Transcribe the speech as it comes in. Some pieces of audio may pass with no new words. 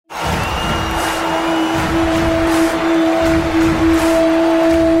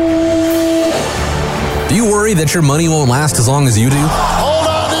worry that your money won't last as long as you do? Hold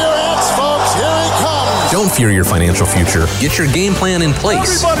on to your hats, folks. Here he comes. Don't fear your financial future. Get your game plan in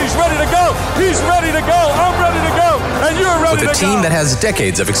place. Everybody's ready to go. He's ready to go. I'm ready to go. And you're ready to go. With a team that has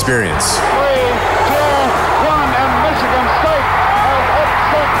decades of experience. 3, 2, 1, and Michigan State has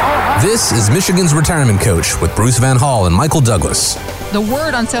upset Ohio. This is Michigan's Retirement Coach with Bruce Van Hall and Michael Douglas. The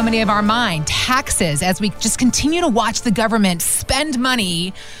word on so many of our mind, taxes, as we just continue to watch the government spend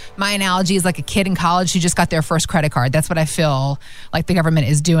money. My analogy is like a kid in college who just got their first credit card. That's what I feel like the government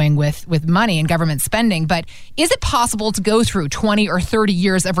is doing with money and government spending. But is it possible to go through 20 or 30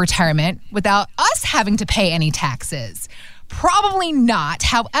 years of retirement without us having to pay any taxes? Probably not.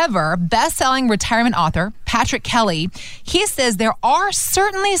 However, best-selling retirement author Patrick Kelly, he says there are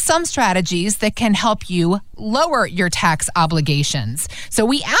certainly some strategies that can help you lower your tax obligations. So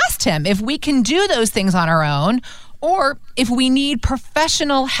we asked him if we can do those things on our own or if we need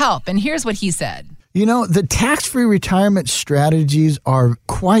professional help. And here's what he said. You know, the tax-free retirement strategies are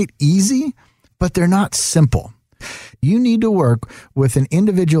quite easy, but they're not simple. You need to work with an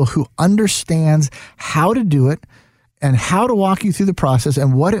individual who understands how to do it and how to walk you through the process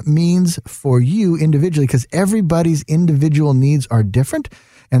and what it means for you individually, because everybody's individual needs are different.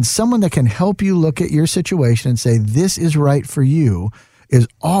 And someone that can help you look at your situation and say, this is right for you, is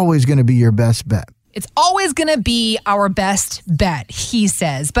always going to be your best bet. It's always going to be our best bet, he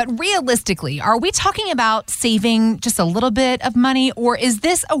says. But realistically, are we talking about saving just a little bit of money, or is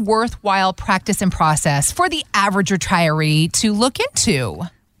this a worthwhile practice and process for the average retiree to look into?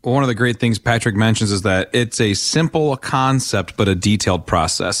 Well, one of the great things Patrick mentions is that it's a simple concept, but a detailed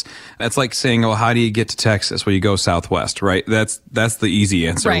process. That's like saying, well, how do you get to Texas? Well, you go southwest, right? That's the easy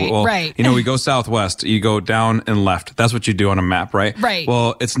answer. Right. You know, we go southwest, you go down and left. That's what you do on a map, right? Right.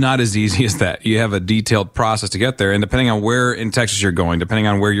 Well, it's not as easy as that. You have a detailed process to get there. And depending on where in Texas you're going, depending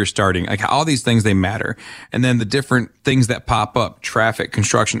on where you're starting, like all these things, they matter. And then the different things that pop up, traffic,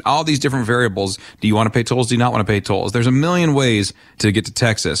 construction, all these different variables. Do you want to pay tolls? Do you not want to pay tolls? There's a million ways to get to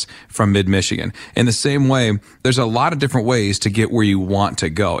Texas from mid-Michigan. In the same way, there's a lot of different ways to get where you want to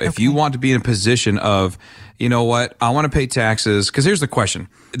go. If you want to be in a position of, you know what, I want to pay taxes, because here's the question.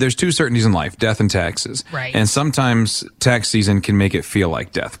 There's two certainties in life, death and taxes. Right. And sometimes tax season can make it feel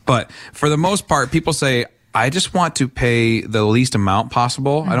like death. But for the most part, people say, I just want to pay the least amount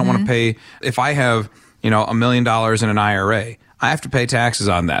possible. I don't want to pay, if I have, $1 million in an IRA, I have to pay taxes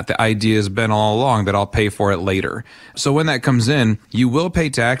on that. The idea has been all along that I'll pay for it later. So when that comes in, you will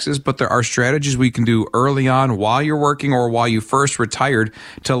pay taxes, but there are strategies we can do early on while you're working or while you first retired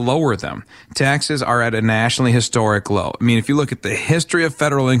to lower them. Taxes are at a nationally historic low. I mean, if you look at the history of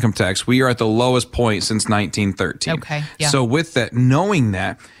federal income tax, we are at the lowest point since 1913. Okay. Yeah. So with that, knowing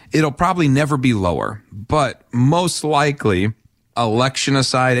that, it'll probably never be lower, but most likely, election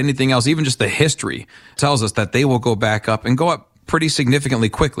aside, anything else, even just the history tells us that they will go back up and go up pretty significantly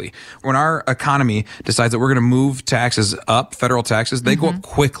quickly. When our economy decides that we're going to move taxes up, federal taxes, they go up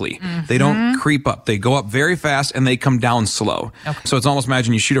quickly. They don't creep up. They go up very fast and they come down slow. Okay. So it's almost,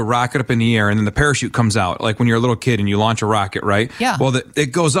 imagine you shoot a rocket up in the air and then the parachute comes out, like when you're a little kid and you launch a rocket, right? Yeah. Well,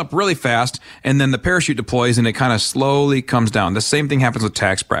 it goes up really fast and then the parachute deploys and it kind of slowly comes down. The same thing happens with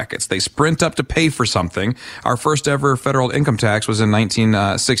tax brackets. They sprint up to pay for something. Our first ever federal income tax was in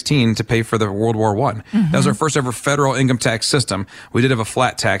 1916 to pay for the World War I. That was our first ever federal income tax system. We did have a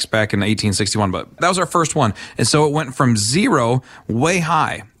flat tax back in 1861, but that was our first one. And so it went from zero way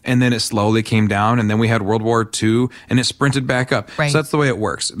high, and then it slowly came down, and then we had World War II, and it sprinted back up. Right. So that's the way it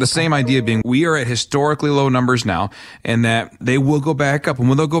works. The same idea being we are at historically low numbers now, and that they will go back up. And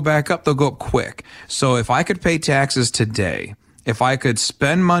when they'll go back up, they'll go up quick. So if I could pay taxes today, if I could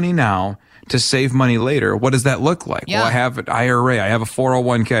spend money now to save money later, what does that look like? Yeah. Well, I have an IRA, I have a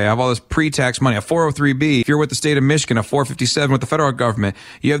 401k, I have all this pre-tax money, a 403b. If you're with the state of Michigan, a 457 with the federal government,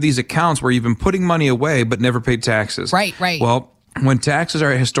 you have these accounts where you've been putting money away but never paid taxes. Right. Well, when taxes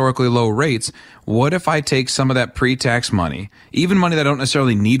are at historically low rates, what if I take some of that pre-tax money, even money that I don't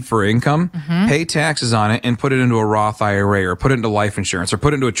necessarily need for income, pay taxes on it and put it into a Roth IRA or put it into life insurance or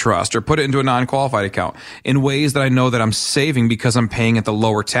put it into a trust or put it into a non-qualified account in ways that I know that I'm saving because I'm paying at the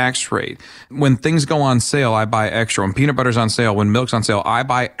lower tax rate. When things go on sale, I buy extra. When peanut butter's on sale, when milk's on sale, I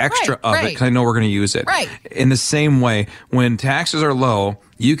buy extra of it because I know we're going to use it. Right. In the same way, when taxes are low,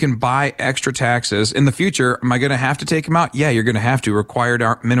 you can buy extra taxes. In the future, am I going to have to take them out? Yeah, you're going to have to. Required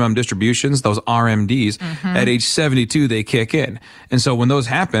minimum distributions, those RMDs, at age 72, they kick in. And so when those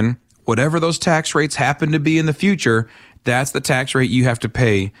happen, whatever those tax rates happen to be in the future, that's the tax rate you have to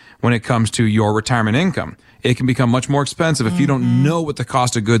pay when it comes to your retirement income. It can become much more expensive if you don't know what the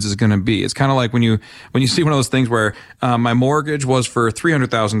cost of goods is going to be. It's kind of like when you see one of those things where my mortgage was for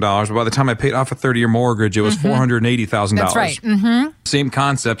 $300,000, but by the time I paid off a 30-year mortgage, it was $480,000. That's right. Same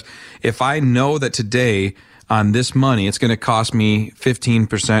concept. If I know that today on this money, it's going to cost me 15%,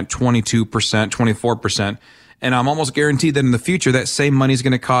 22%, 24%, and I'm almost guaranteed that in the future, that same money is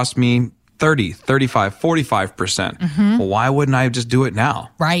going to cost me 30, 35, 45%. Well, why wouldn't I just do it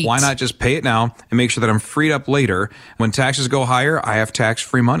now? Right. Why not just pay it now and make sure that I'm freed up later? When taxes go higher, I have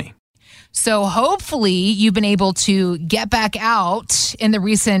tax-free money. So hopefully you've been able to get back out in the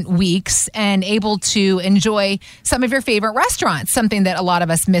recent weeks and able to enjoy some of your favorite restaurants, something that a lot of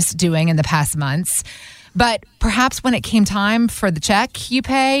us missed doing in the past months. But perhaps when it came time for the check you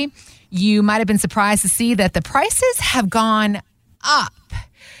pay, you might have been surprised to see that the prices have gone up.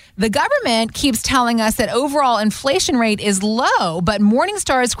 The government keeps telling us that overall inflation rate is low, but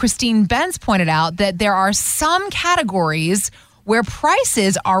Morningstar's Christine Benz pointed out that there are some categories where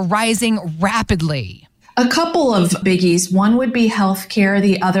prices are rising rapidly. A couple of biggies. One would be healthcare.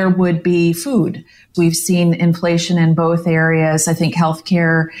 The other would be food. We've seen inflation in both areas. I think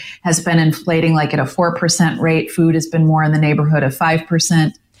healthcare has been inflating like at a 4% rate. Food has been more in the neighborhood of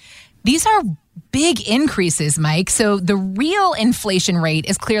 5%. These are big increases, Mike. So the real inflation rate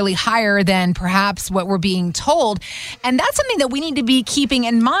is clearly higher than perhaps what we're being told. And that's something that we need to be keeping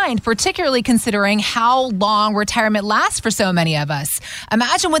in mind, particularly considering how long retirement lasts for so many of us.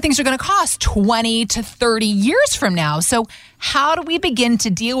 Imagine what things are going to cost 20 to 30 years from now. So how do we begin to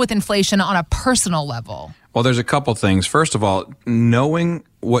deal with inflation on a personal level? Well, there's a couple things. First of all, knowing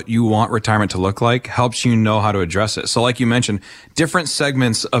what you want retirement to look like helps you know how to address it. So like you mentioned, different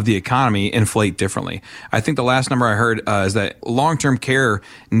segments of the economy inflate differently. I think the last number I heard is that long-term care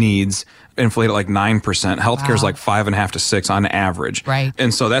needs inflate at like 9%. Healthcare is like 5.5 to 6 on average. Right.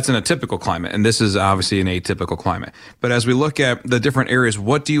 And so that's in a typical climate. And this is obviously an atypical climate. But as we look at the different areas,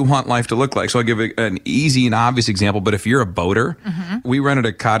 what do you want life to look like? So I'll give an easy and obvious example. But if you're a boater, we rented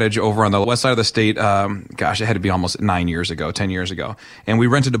a cottage over on the west side of the state. It had to be almost 10 years ago. And we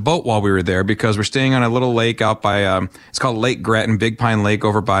rented a boat while we were there because we're staying on a little lake out by, it's called Lake Grattan, Big Pine Lake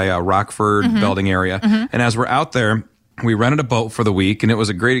over by Rockford Belding area. And as we're out there, we rented a boat for the week, and it was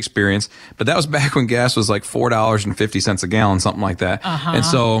a great experience. But that was back when gas was like $4.50 a gallon, something like that. And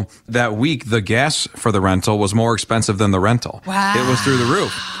so that week, the gas for the rental was more expensive than the rental. Wow. It was through the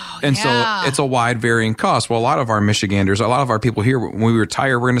roof. And so it's a wide varying cost. Well, a lot of our Michiganders, a lot of our people here, when we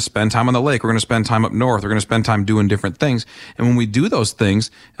retire, we're going to spend time on the lake. We're going to spend time up north. We're going to spend time doing different things. And when we do those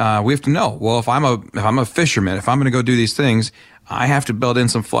things, we have to know, well, if I'm a fisherman, if I'm going to go do these things, I have to build in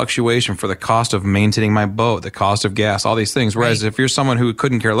some fluctuation for the cost of maintaining my boat, the cost of gas, all these things. Whereas if you're someone who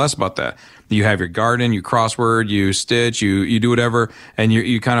couldn't care less about that, you have your garden, you crossword, you stitch, you do whatever, and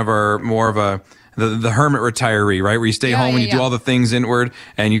you kind of are more of the hermit retiree, right? Where you stay home and you do all the things inward,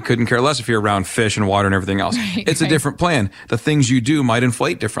 and you couldn't care less if you're around fish and water and everything else. It's a different plan. The things you do might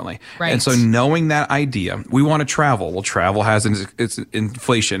inflate differently. And so knowing that idea, we want to travel. Well, travel has its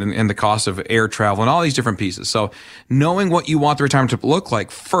inflation and the cost of air travel and all these different pieces. So knowing what you want the retirement to look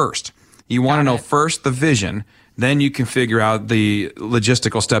like first, you want to know first the vision. Then you can figure out the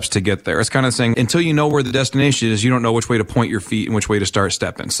logistical steps to get there. It's kind of saying until you know where the destination is, you don't know which way to point your feet and which way to start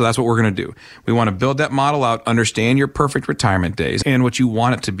stepping. So that's what we're going to do. We want to build that model out, understand your perfect retirement days and what you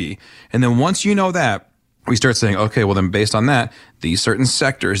want it to be. And then once you know that, we start saying, okay, well then based on that, these certain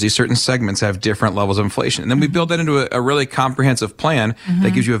sectors, these certain segments have different levels of inflation. And then we build that into a really comprehensive plan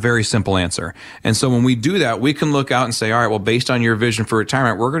that gives you a very simple answer. And so when we do that, we can look out and say, all right, well, based on your vision for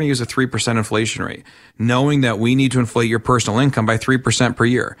retirement, we're going to use a 3% inflation rate, knowing that we need to inflate your personal income by 3% per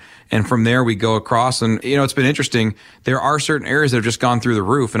year. And from there, we go across. And, it's been interesting. There are certain areas that have just gone through the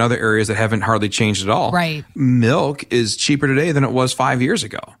roof and other areas that haven't hardly changed at all. Right. Milk is cheaper today than it was 5 years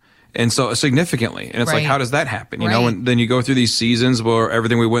ago. And so significantly. And it's like, how does that happen? You know, and then you go through these seasons where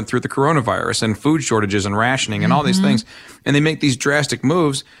everything we went through the coronavirus and food shortages and rationing and all these things. And they make these drastic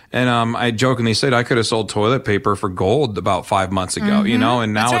moves. And I jokingly said I could have sold toilet paper for gold about 5 months ago,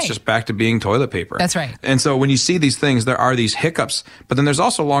 and now it's just back to being toilet paper. That's right. And so when you see these things, there are these hiccups, but then there's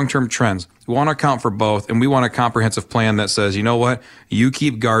also long-term trends. We want to account for both, and we want a comprehensive plan that says, you know what, you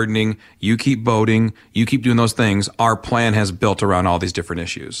keep gardening, you keep boating, you keep doing those things. Our plan has built around all these different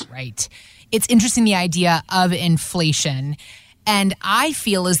issues. Right. It's interesting, the idea of inflation. And I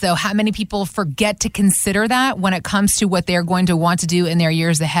feel as though how many people forget to consider that when it comes to what they're going to want to do in their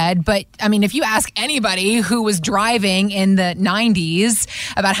years ahead. But I mean, if you ask anybody who was driving in the 90s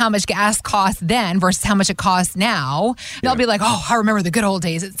about how much gas cost then versus how much it costs now, they'll be like, oh, I remember the good old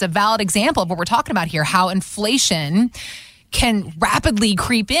days. It's a valid example of what we're talking about here, how inflation can rapidly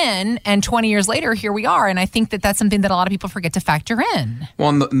creep in, and 20 years later, here we are. And I think that that's something that a lot of people forget to factor in. Well,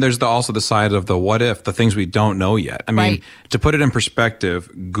 and there's also the side of the what if, the things we don't know yet. I mean, to put it in perspective,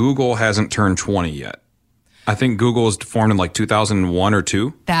 Google hasn't turned 20 yet. I think Google was formed in like 2001 or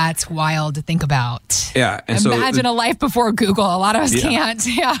 2. That's wild to think about. Yeah. And Imagine a life before Google. A lot of us can't.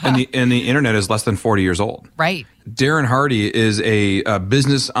 Yeah. And the internet is less than 40 years old. Right. Darren Hardy is a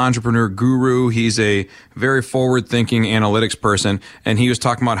business entrepreneur guru. He's a very forward-thinking analytics person, and he was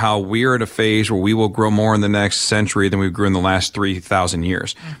talking about how we're at a phase where we will grow more in the next century than we grew in the last 3,000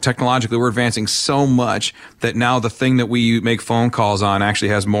 years. Technologically, we're advancing so much that now the thing that we make phone calls on actually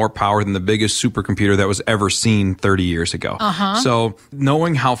has more power than the biggest supercomputer that was ever seen 30 years ago. So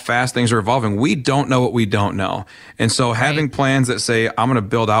knowing how fast things are evolving, we don't know what we don't know. And so having plans that say, I'm going to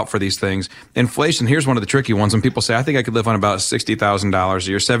build out for these things. Inflation, here's one of the tricky ones. When people say, I think I could live on about $60,000 a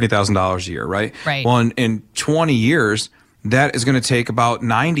year, $70,000 a year, right? Right. Well, in 20 years, that is going to take about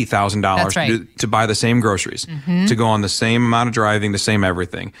 $90,000 to buy the same groceries, to go on the same amount of driving, the same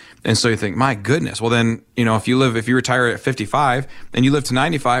everything. And so you think, my goodness, well then, if you retire at 55 and you live to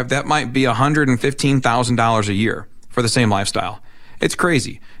 95, that might be $115,000 a year for the same lifestyle. It's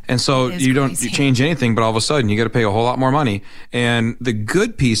crazy. And so you change anything, but all of a sudden you got to pay a whole lot more money. And the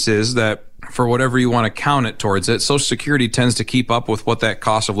good piece is that for whatever you want to count it towards it, Social Security tends to keep up with what that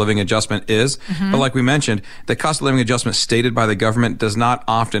cost of living adjustment is. But like we mentioned, the cost of living adjustment stated by the government does not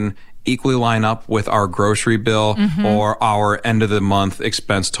often equally line up with our grocery bill or our end of the month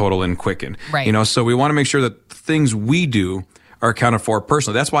expense total in Quicken. Right. So we want to make sure that things we do are accounted for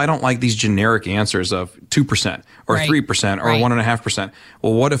personally. That's why I don't like these generic answers of 2% or 3% or 1.5%.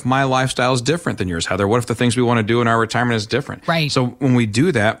 Well, what if my lifestyle is different than yours, Heather? What if the things we want to do in our retirement is different? Right. So when we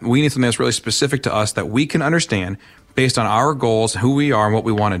do that, we need something that's really specific to us that we can understand based on our goals, who we are and what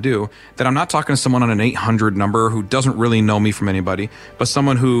we want to do, that I'm not talking to someone on an 800 number who doesn't really know me from anybody, but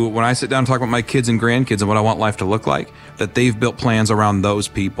someone who, when I sit down and talk about my kids and grandkids and what I want life to look like, that they've built plans around those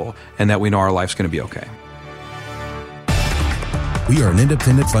people and that we know our life's going to be okay. We are an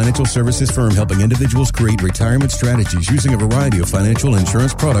independent financial services firm helping individuals create retirement strategies using a variety of financial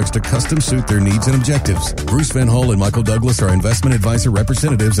insurance products to custom suit their needs and objectives. Bruce Van Hall and Michael Douglas are investment advisor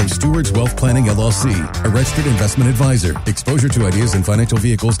representatives of Stewards Wealth Planning, LLC, a registered investment advisor. Exposure to ideas and financial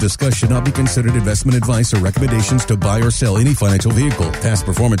vehicles discussed should not be considered investment advice or recommendations to buy or sell any financial vehicle. Past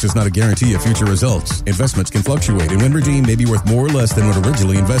performance is not a guarantee of future results. Investments can fluctuate and when redeemed may be worth more or less than what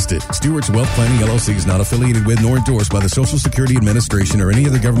originally invested. Stewards Wealth Planning, LLC is not affiliated with nor endorsed by the Social Security Administration or any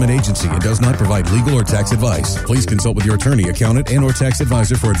other government agency and does not provide legal or tax advice. Please consult with your attorney, accountant, and or tax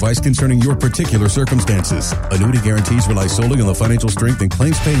advisor for advice concerning your particular circumstances. Annuity guarantees rely solely on the financial strength and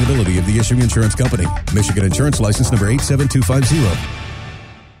claims paying ability of the issuing insurance company. Michigan Insurance License number 87250.